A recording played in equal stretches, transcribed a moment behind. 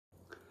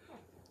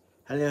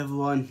Hello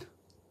everyone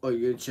on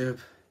YouTube.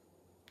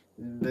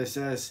 This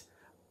is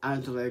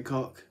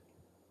Laycock,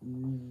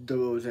 the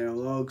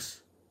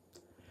Vlogs.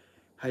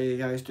 How you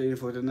guys doing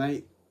for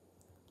tonight?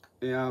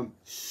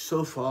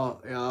 So far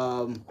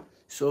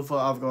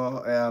I've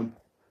got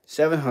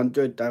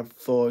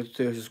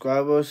 742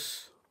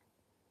 subscribers.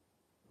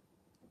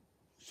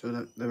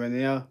 So they're in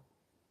there.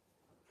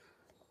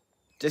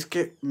 Just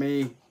give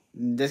my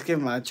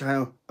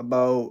channel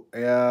about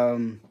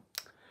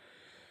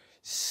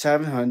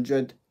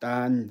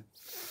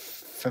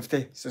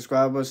 750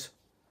 subscribers.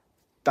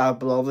 That'd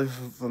be lovely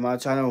for my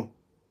channel.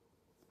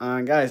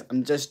 And guys,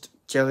 I'm just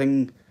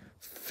chilling,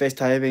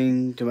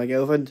 FaceTiming to my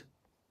girlfriend.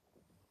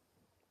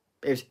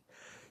 Babes,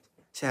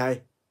 say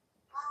hi.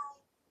 Hi.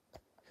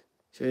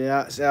 So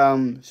yeah,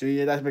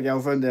 that's my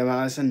girlfriend,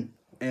 Madison.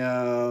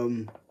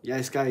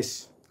 Yes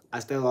guys, I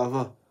still love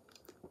her.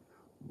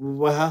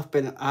 I have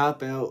been out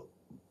with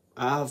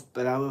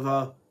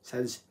her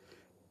since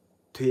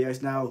 2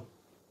 years now,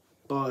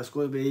 but it's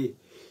going to be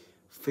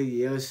 3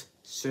 years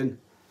soon.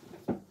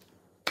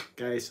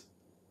 Guys,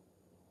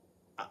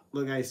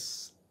 look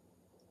guys,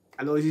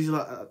 I know you're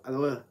going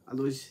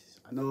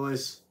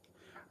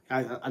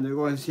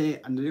to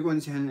say in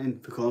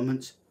the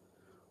comments,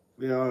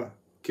 we are a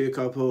cute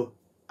couple,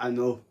 I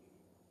know.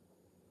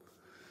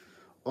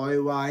 Only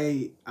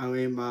why I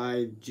wearing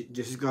my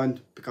juice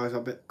gun because I'm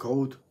a bit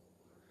cold.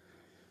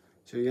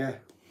 So yeah,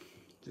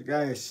 so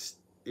guys,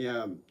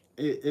 if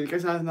you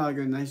guys have not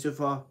good night so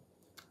far,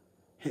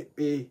 hit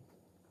me,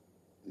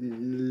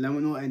 let me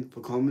know in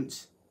the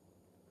comments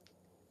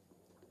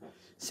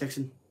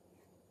section.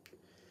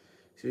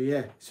 So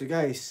yeah, so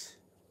guys,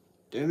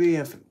 do me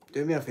a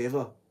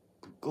favour,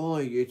 go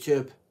on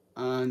YouTube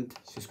and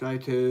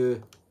subscribe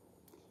to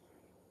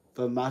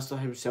the master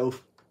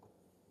himself.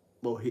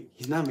 Well,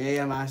 he's not really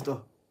a master,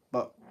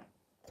 but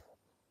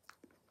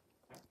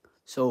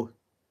so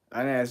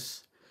that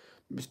is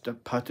Mr.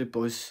 Patrick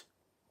Boyce.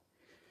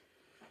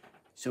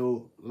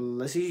 So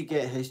let's see,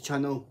 get his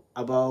channel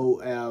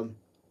about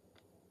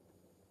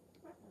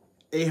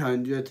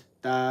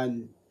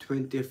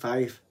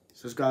 825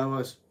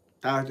 subscribers.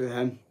 Thanks to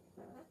him.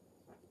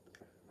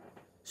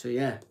 So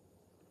yeah,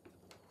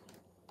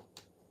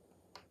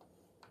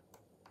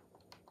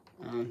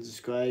 and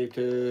subscribe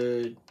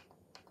to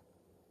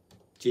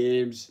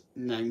James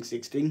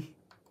 916.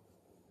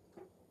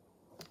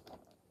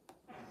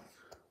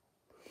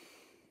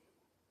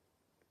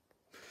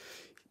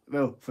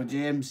 Well, for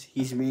James,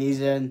 he's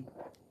amazing,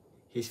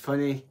 he's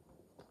funny,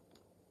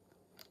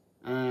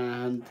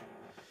 and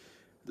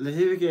let's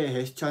see if we get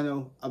his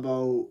channel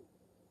about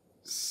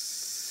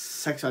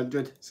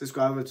 600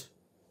 subscribers.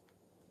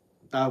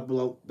 That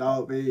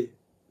would be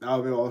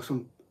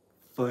awesome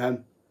for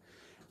him.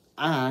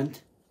 And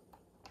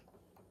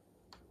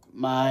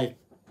my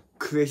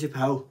crazy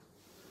pal,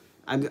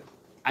 and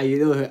you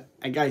know,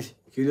 and guys,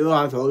 you know what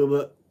I'm talking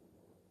about.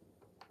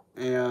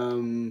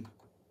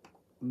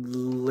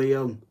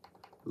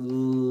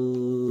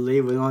 Lee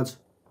Reynolds,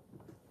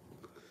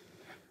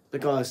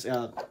 because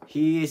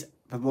he's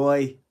the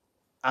boy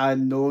I've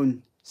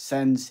known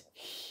since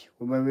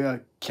when we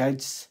were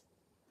kids,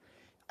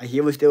 and he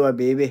was still a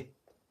baby.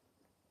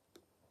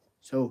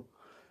 So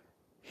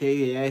here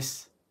he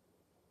is.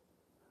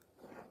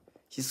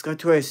 He's got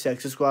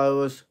 26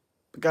 subscribers.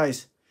 But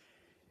guys,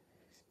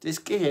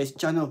 just give his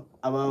channel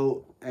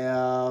about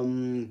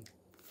 30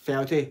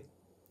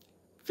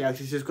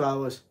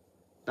 subscribers.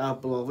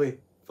 That'd be lovely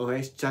for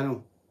his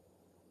channel.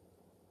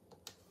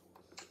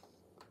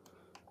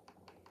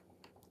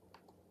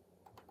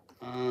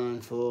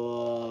 And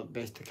for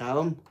Mr.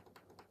 Callum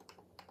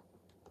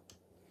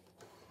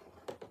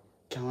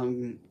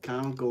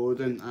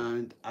Golden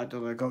and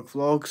Laycock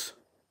Vlogs,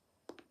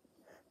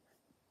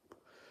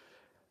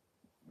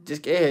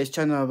 just get his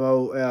channel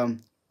about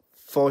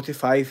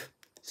 45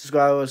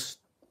 subscribers.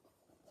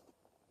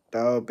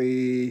 That'll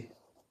be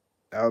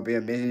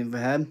amazing for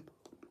him.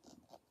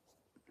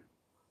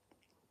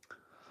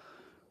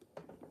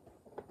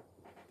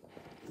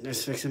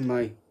 Just fixing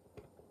my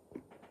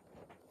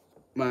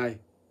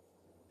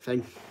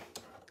thing.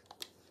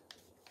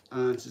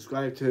 And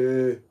subscribe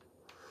to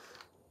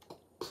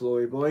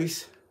Chloe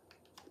Boyce.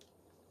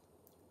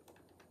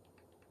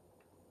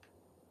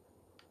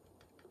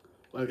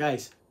 Well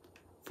guys,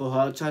 for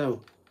her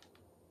channel,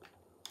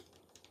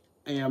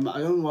 I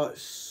don't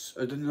watch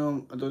her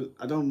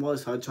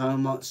channel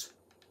much,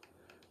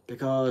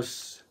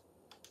 because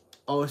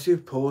all she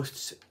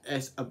posts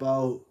is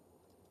about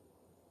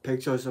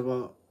pictures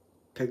of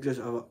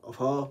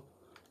her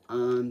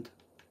and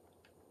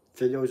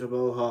videos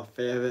about her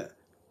favourite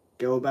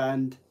girl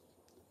band,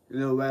 you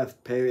know,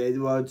 with Perry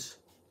Edwards,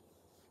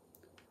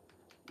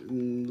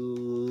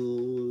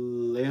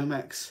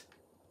 Laycock,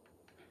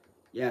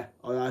 yeah,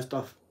 all that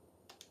stuff.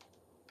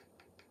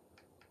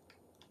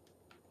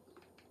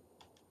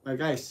 But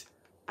guys,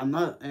 I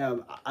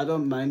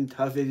don't mind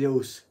her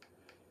videos.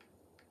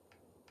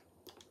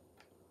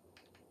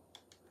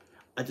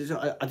 I just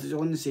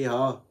want to see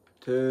her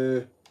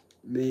to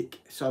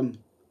make some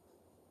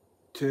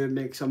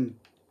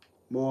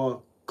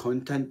more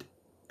content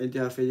into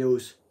her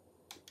videos.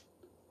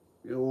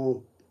 You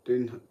know,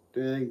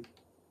 doing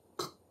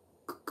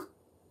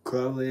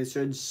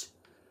correlations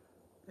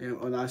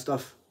on that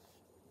stuff.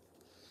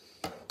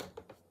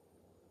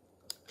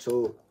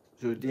 So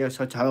there's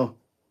her channel.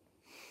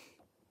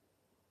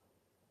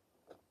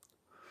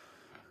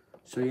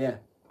 So yeah.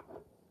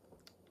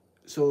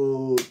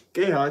 So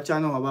get her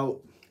channel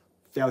about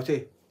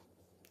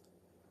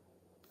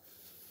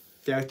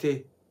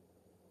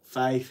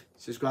 35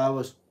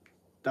 subscribers.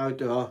 Down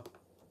to her.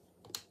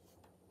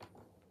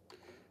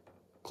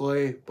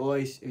 Chloe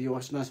Boyce, if you're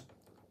watching this,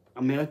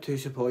 I'm here to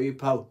support you,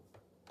 pal.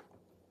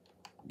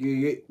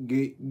 You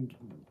need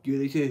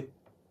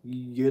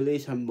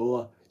some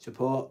more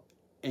support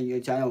in your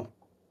channel.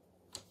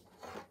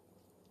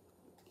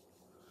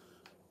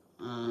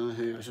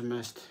 Who else I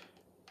missed?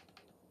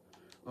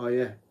 Oh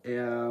yeah,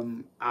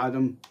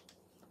 Adam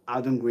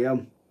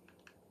Graham.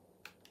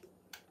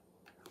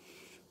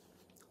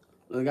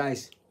 Look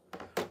guys,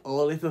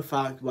 only for the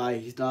fact why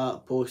he's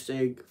not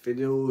posting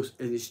videos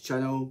in his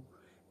channel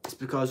is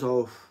because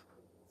of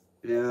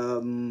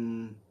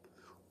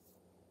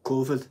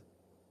COVID.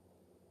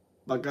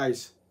 But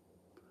guys,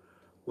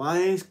 why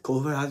is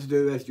COVID had to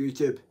do with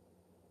YouTube?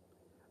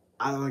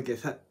 I don't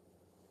get it.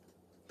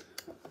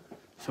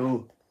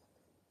 So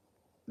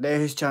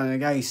there's his channel,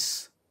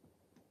 guys.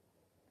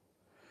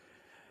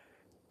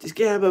 Just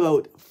get him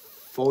about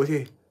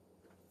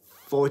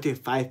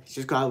 45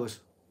 subscribers.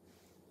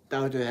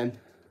 Down to him.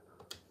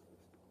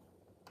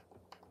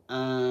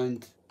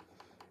 And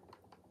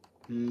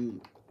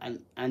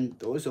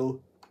also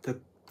the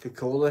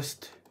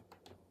coolest,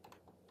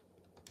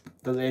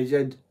 the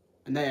legend,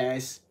 and that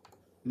is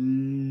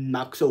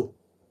Maxo.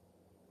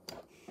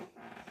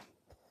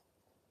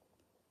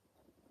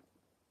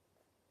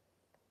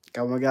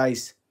 Come on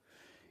guys,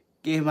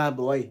 give my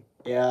boy,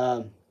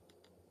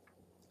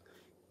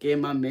 give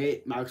my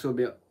mate Maxo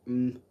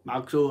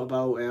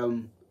about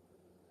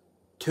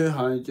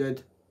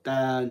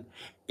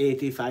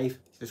 285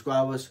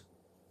 subscribers.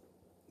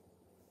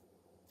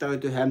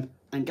 Down to him.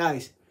 And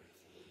guys,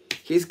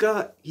 he's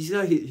got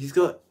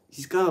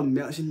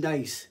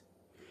merchandise.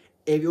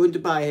 If you want to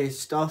buy his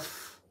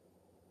stuff,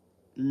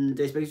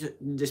 they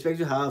expect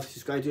to have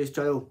subscribed to his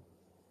channel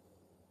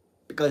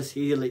because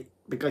he's a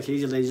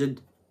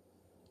legend.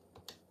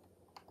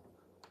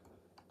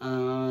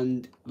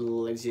 And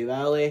Lindsay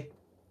Riley,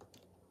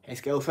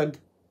 his girlfriend.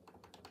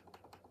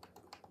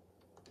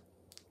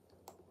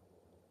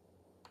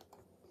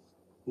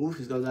 Ooh,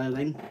 she's got that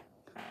thing.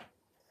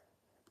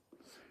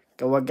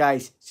 Go on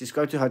guys,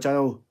 subscribe to her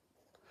channel.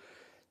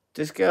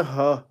 Just get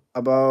her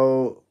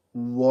about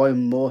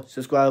one more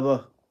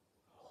subscriber.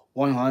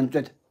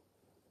 100.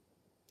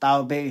 That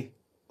would be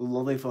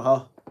lovely for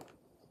her.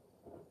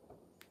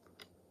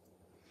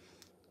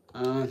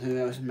 And who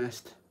else I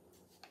missed?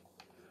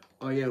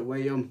 Oh yeah,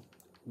 William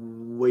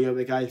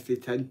McCann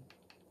 310.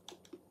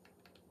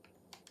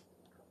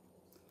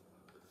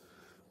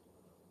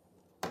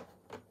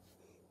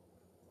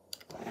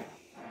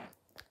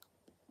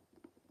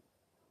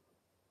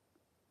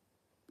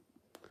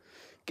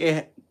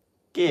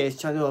 Get his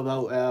channel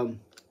about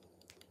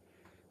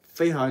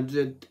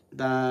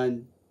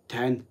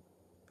 310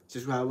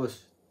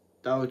 subscribers.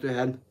 That was to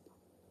him.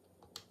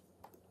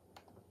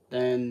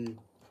 Then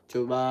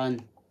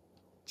Joanne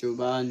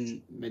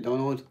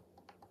McDonald.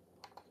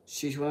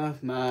 She's one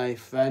of my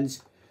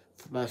friends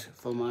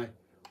from my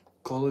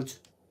college.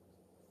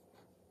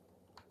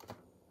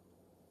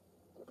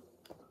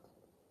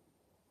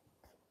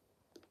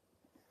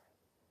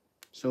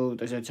 So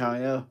there's a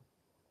channel.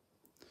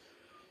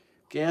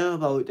 Get a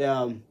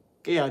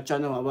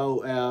channel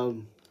about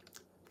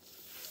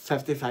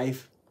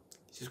 55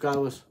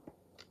 subscribers.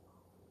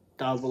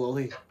 That would be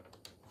lovely.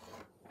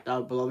 That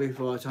would be lovely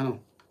for our channel.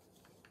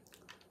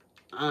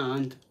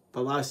 And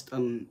for last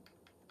and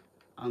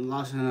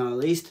not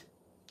least,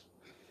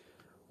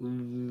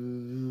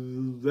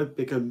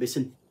 Rebecca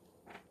Mason.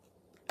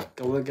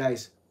 Go on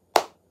guys.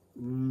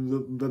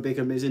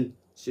 Rebecca Mason.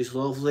 She's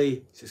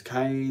lovely, she's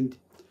kind,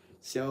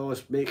 she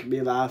always makes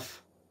me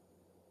laugh.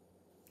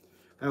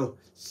 Well,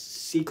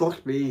 she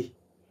cost me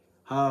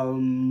her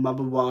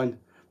 #1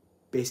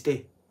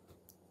 bestie.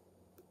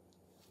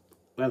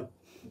 Well,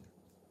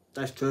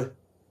 that's true.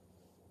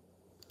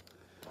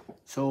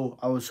 So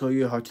I will show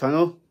you her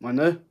channel right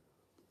now.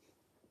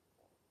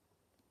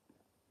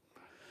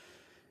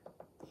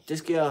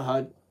 Just get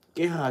her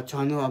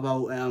channel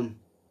about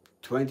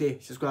 20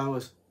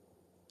 subscribers.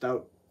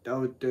 That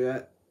would do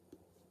it.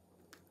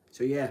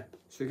 So yeah.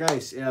 So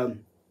guys,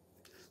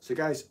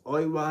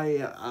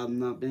 why I'm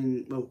not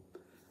being, well,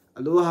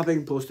 I know I have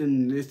been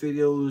posting news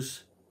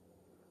videos.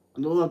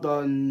 I know I've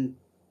done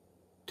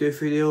 2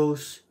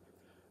 videos.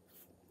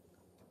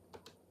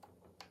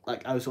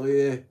 Like, I'll show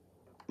you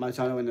my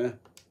channel right now.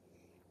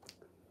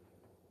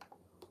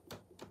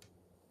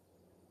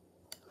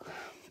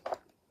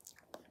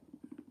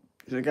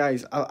 So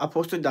guys, I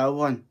posted that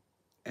one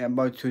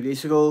about 2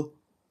 days ago,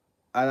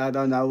 and I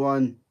done that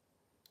one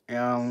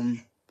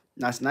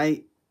last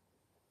night.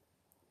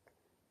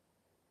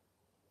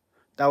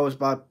 that was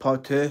my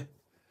part 2.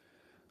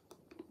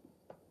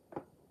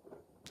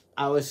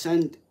 I will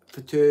send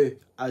for 2.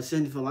 I'll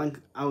send for link.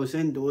 I will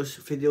send those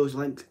videos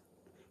link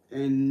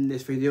in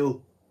this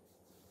video.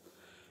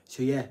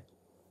 So yeah.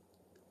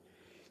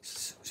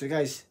 So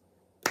guys,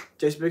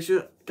 just make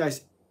sure,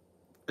 guys,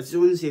 I just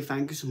want to say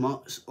thank you so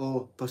much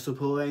all for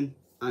supporting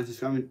and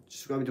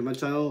subscribing to my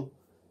channel.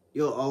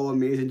 You're all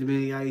amazing to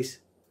me, guys.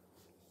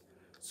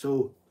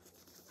 So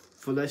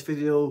for this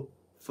video,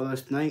 for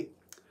this night,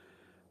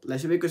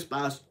 let's make us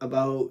pass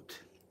about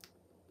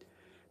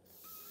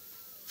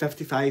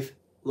 55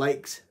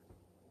 likes.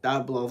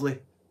 That'd be lovely.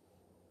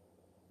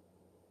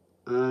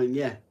 And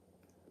yeah.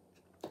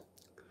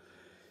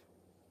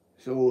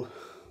 So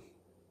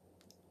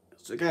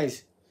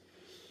guys,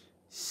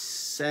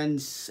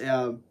 since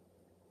if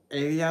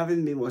you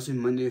haven't been watching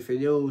my new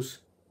videos,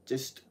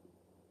 just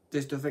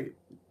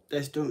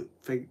don't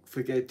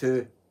forget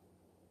to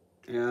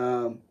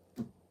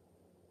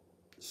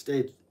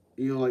stay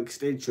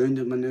tuned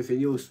to my new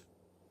videos.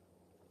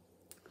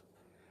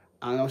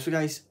 And also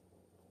guys,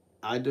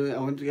 I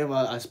want to give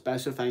a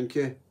special thank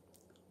you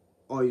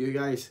all you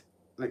guys,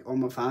 like all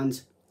my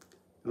fans,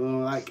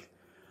 like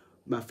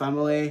my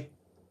family,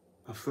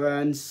 my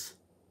friends,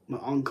 my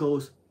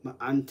uncles, my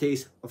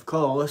aunties, of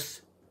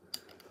course,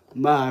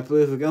 my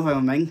beautiful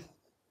girlfriend Ming.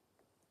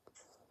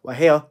 We're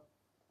here,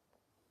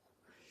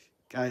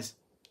 guys.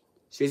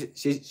 She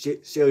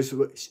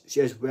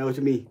is well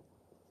to me,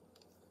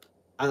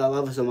 and I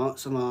love her so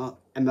much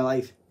in my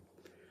life.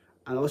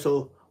 And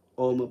also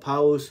all my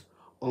pals,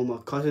 all my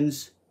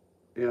cousins,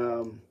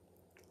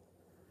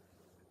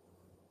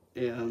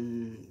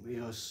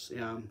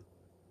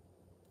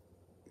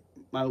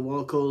 my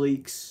work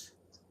colleagues,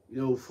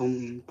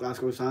 from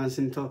Glasgow Science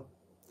Centre,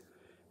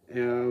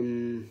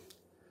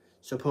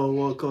 support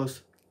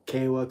workers,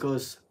 care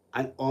workers,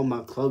 and all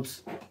my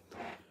clubs,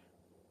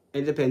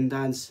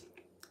 independence,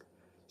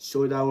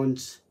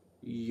 showdowns,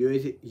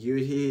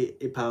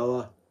 unity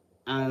power,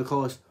 and of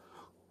course,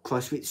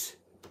 CrossFits.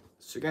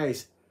 So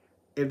guys,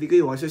 if you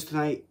go watch this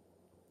tonight,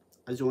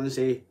 I just want to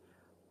say,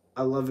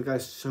 I love you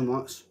guys so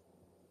much.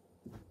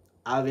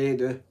 I really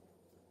do.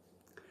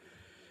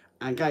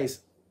 And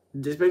guys,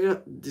 just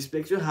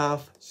make sure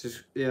have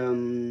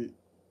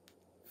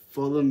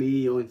follow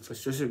me on for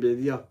social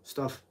media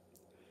stuff.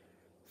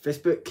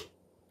 Facebook,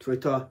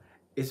 Twitter,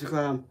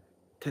 Instagram,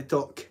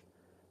 TikTok.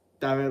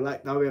 That will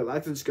like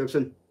the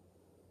description.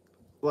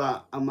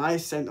 Well, I might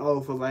send all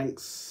the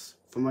links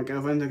from my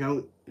girlfriend's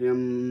account.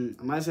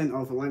 I might send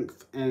all the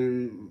links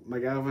in my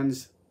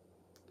girlfriend's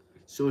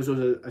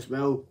socials as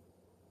well.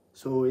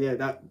 So yeah,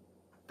 that'd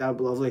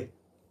be lovely.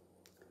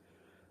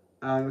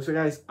 And also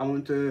guys, I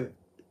want to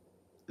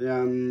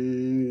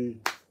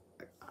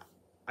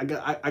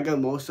I got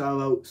more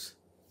shoutouts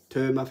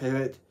to my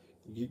favourite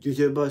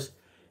YouTubers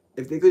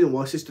if they're going to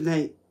watch this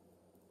tonight.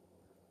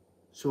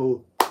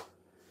 So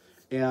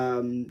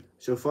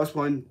first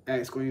one,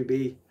 it's going to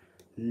be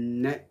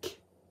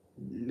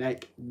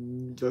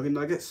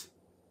Mcjuggernuggets,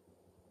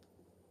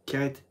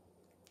 Kid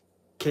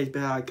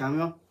Behind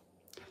Camera,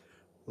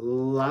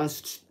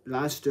 Lance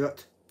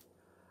Stewart,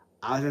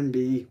 Adam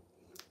B,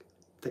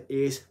 the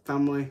Ace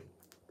Family,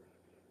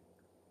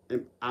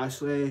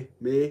 Ashley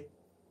May,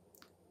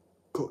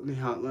 Courtney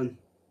Hadwin,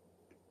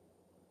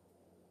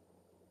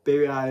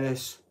 Billie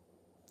Eilish,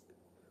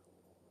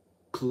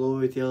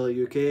 Chloe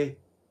UK,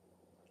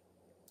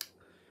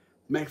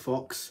 Mick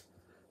Fox,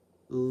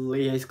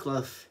 Lee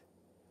Hinchcliffe,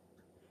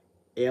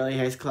 Ellie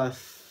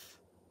Hinchcliffe,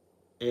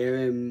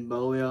 Erin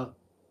Bowyer,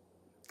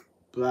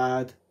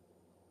 Brad,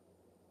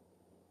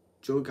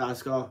 Joe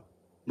Gasker,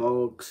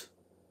 morgz,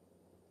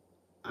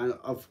 and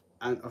of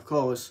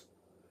course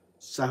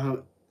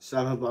Saffron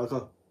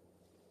Barker.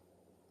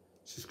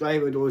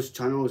 Subscribe to those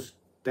channels,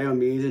 they're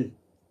amazing.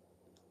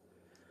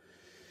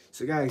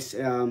 So guys,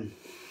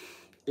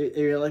 if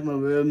you like my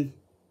room,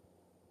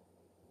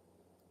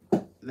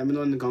 let me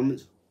know in the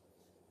comments.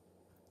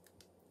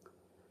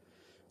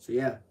 So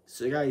yeah,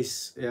 so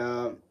guys,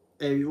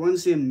 if you want to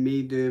see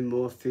me do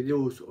more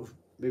videos of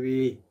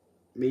maybe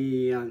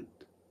me and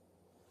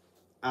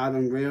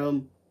Adam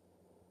Graham,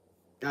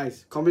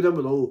 guys, comment down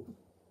below.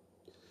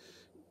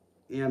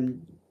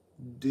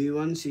 Do you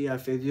want to see a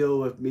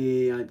video with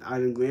me and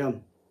Adam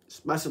Graham?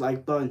 Smash the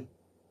like button.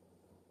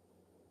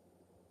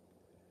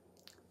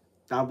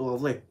 That'd be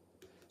lovely.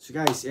 So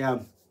guys, I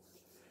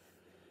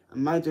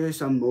might do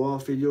some more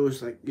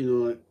videos, like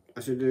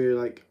I should do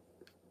like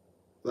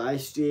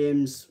live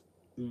streams,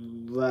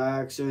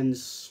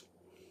 reactions,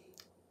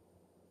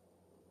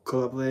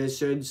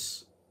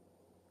 collaborations,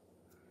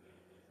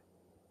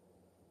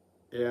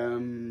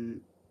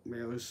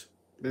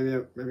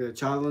 maybe a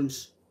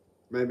challenge,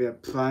 maybe a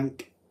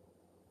prank.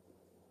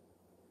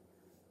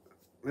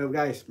 Well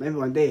guys, maybe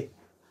one day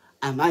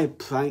I might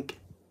prank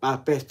my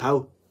best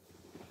pal,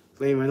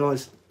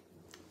 Reynolds.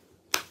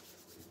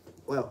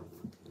 Well,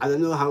 I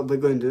don't know how we're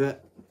going to do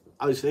it.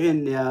 I was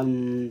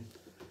thinking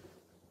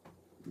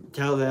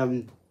tell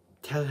him,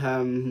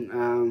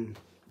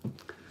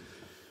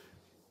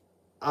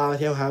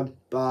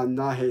 but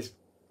not his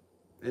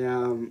I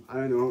don't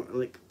know,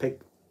 like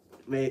pick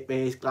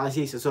raise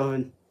glasses or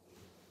something.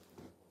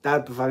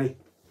 That'd be funny.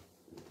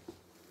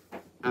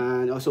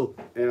 And also,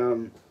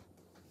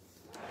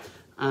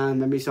 and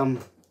maybe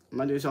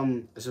might do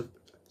some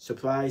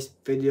surprise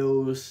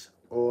videos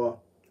or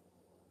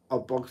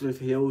boxing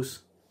videos.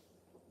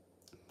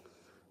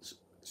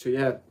 So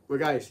yeah, well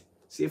guys,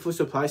 see for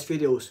surprise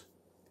videos.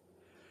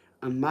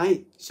 I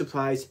might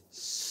surprise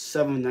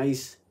someone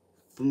nice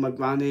from my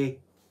granny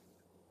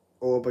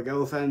or my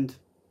girlfriend.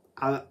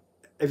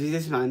 If you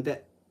just mind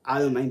it, I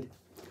don't mind.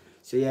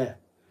 So yeah,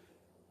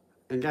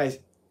 and guys,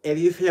 if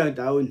you feel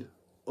down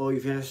or you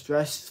feel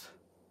stressed,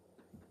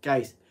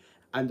 guys,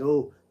 I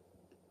know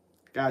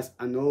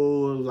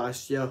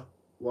last year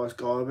was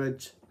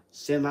garbage,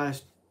 same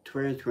as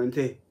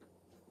 2020.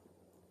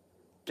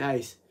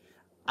 Guys,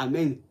 I'm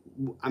in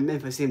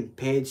the same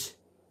page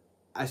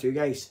as you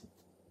guys.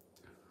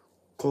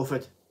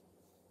 COVID,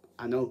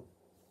 I know,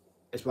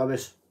 it's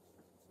rubbish.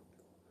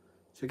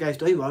 So guys,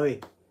 don't worry.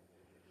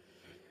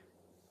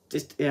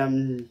 Just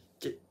DM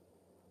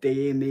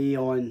me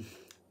on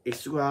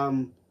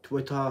Instagram,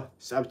 Twitter,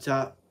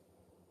 Snapchat.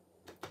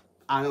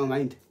 I don't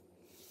mind.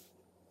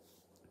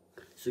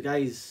 So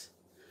guys,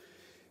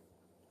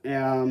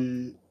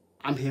 I'm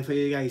here for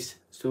you guys.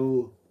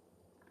 So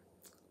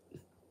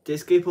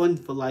just keep on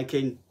for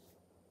liking.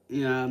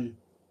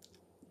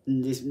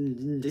 This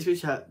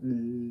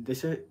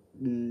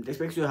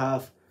makes you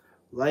have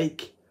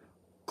like,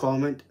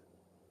 comment,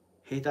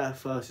 hit that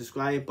for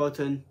subscribe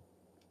button,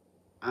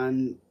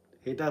 and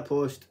hit that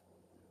post.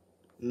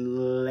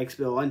 Let's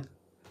be on.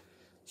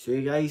 So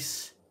you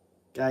guys,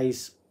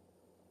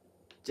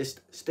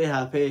 just stay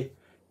happy,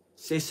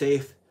 stay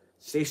safe,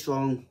 stay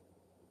strong,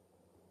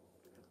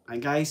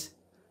 and guys,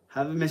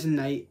 have an amazing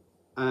night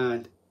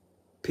and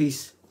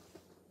peace.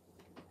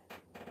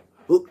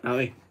 Oh, no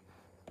way.